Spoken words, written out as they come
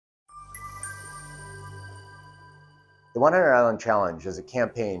The 100 Island Challenge is a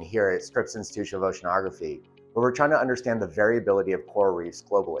campaign here at Scripps Institution of Oceanography where we're trying to understand the variability of coral reefs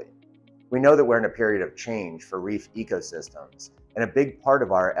globally. We know that we're in a period of change for reef ecosystems, and a big part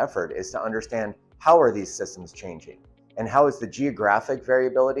of our effort is to understand how are these systems changing, and how is the geographic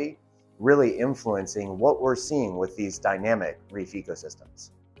variability really influencing what we're seeing with these dynamic reef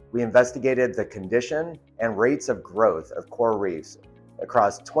ecosystems. We investigated the condition and rates of growth of coral reefs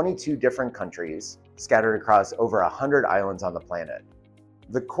across 22 different countries, scattered across over 100 islands on the planet.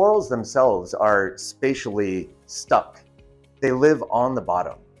 The corals themselves are spatially stuck. They live on the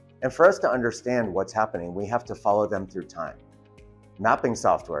bottom. And for us to understand what's happening, we have to follow them through time. Mapping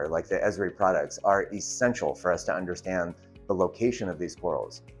software like the Esri products are essential for us to understand the location of these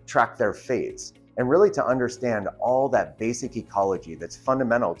corals, track their fates, and really to understand all that basic ecology that's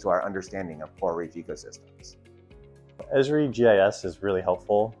fundamental to our understanding of coral reef ecosystems. Esri GIS is really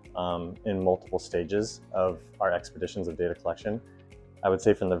helpful in multiple stages of our expeditions of data collection. I would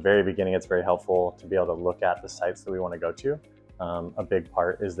say from the very beginning, it's very helpful to be able to look at the sites that we want to go to. A big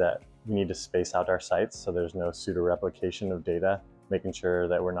part is that we need to space out our sites so there's no pseudo-replication of data, making sure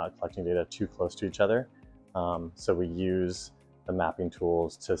that we're not collecting data too close to each other. So we use the mapping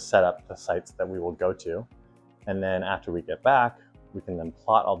tools to set up the sites that we will go to. And then after we get back, we can then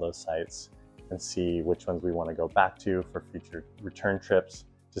plot all those sites and see which ones we want to go back to for future return trips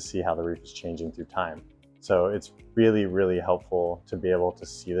to see how the reef is changing through time. So it's really, really helpful to be able to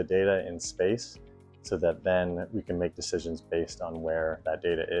see the data in space so that then we can make decisions based on where that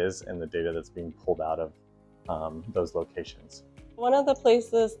data is and the data that's being pulled out of those locations. One of the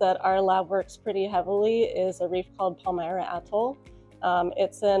places that our lab works pretty heavily is a reef called Palmyra Atoll.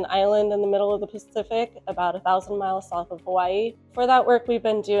 It's an island in the middle of the Pacific, about 1,000 miles south of Hawaii. For that work, we've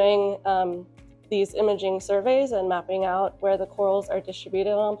been doing these imaging surveys and mapping out where the corals are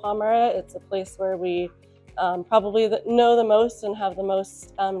distributed on Palmyra. It's a place where we probably know the most and have the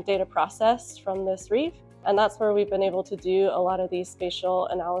most data processed from this reef. And that's where we've been able to do a lot of these spatial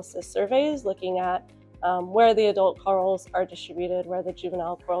analysis surveys, looking at where the adult corals are distributed, where the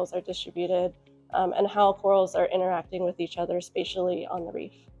juvenile corals are distributed, and how corals are interacting with each other spatially on the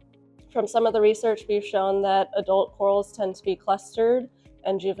reef. From some of the research, we've shown that adult corals tend to be clustered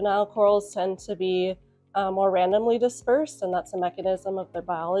and juvenile corals tend to be more randomly dispersed, and that's a mechanism of their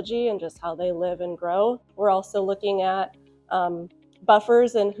biology and just how they live and grow. We're also looking at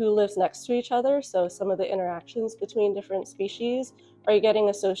buffers and who lives next to each other, so some of the interactions between different species. Are you getting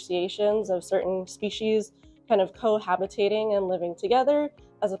associations of certain species kind of cohabitating and living together,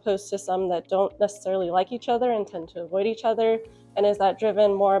 as opposed to some that don't necessarily like each other and tend to avoid each other? And is that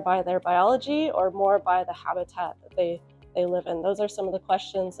driven more by their biology or more by the habitat that they live in? Those are some of the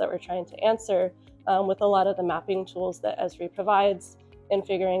questions that we're trying to answer with a lot of the mapping tools that Esri provides in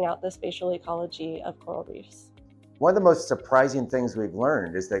figuring out the spatial ecology of coral reefs. One of the most surprising things we've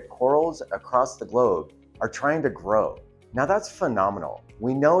learned is that corals across the globe are trying to grow. Now that's phenomenal.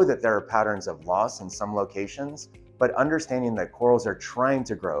 We know that there are patterns of loss in some locations, but understanding that corals are trying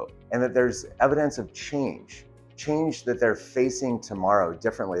to grow and that there's evidence of change that they're facing tomorrow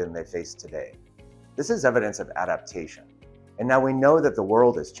differently than they face today. This is evidence of adaptation. And now we know that the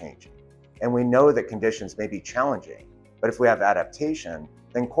world is changing, and we know that conditions may be challenging, but if we have adaptation,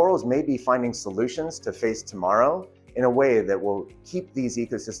 then corals may be finding solutions to face tomorrow in a way that will keep these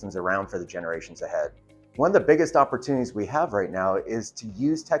ecosystems around for the generations ahead. One of the biggest opportunities we have right now is to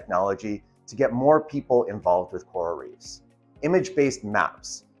use technology to get more people involved with coral reefs. Image-based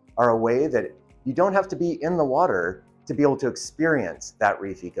maps are a way that you don't have to be in the water to be able to experience that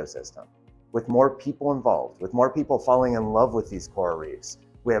reef ecosystem. With more people involved, with more people falling in love with these coral reefs,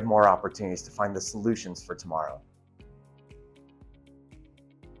 we have more opportunities to find the solutions for tomorrow.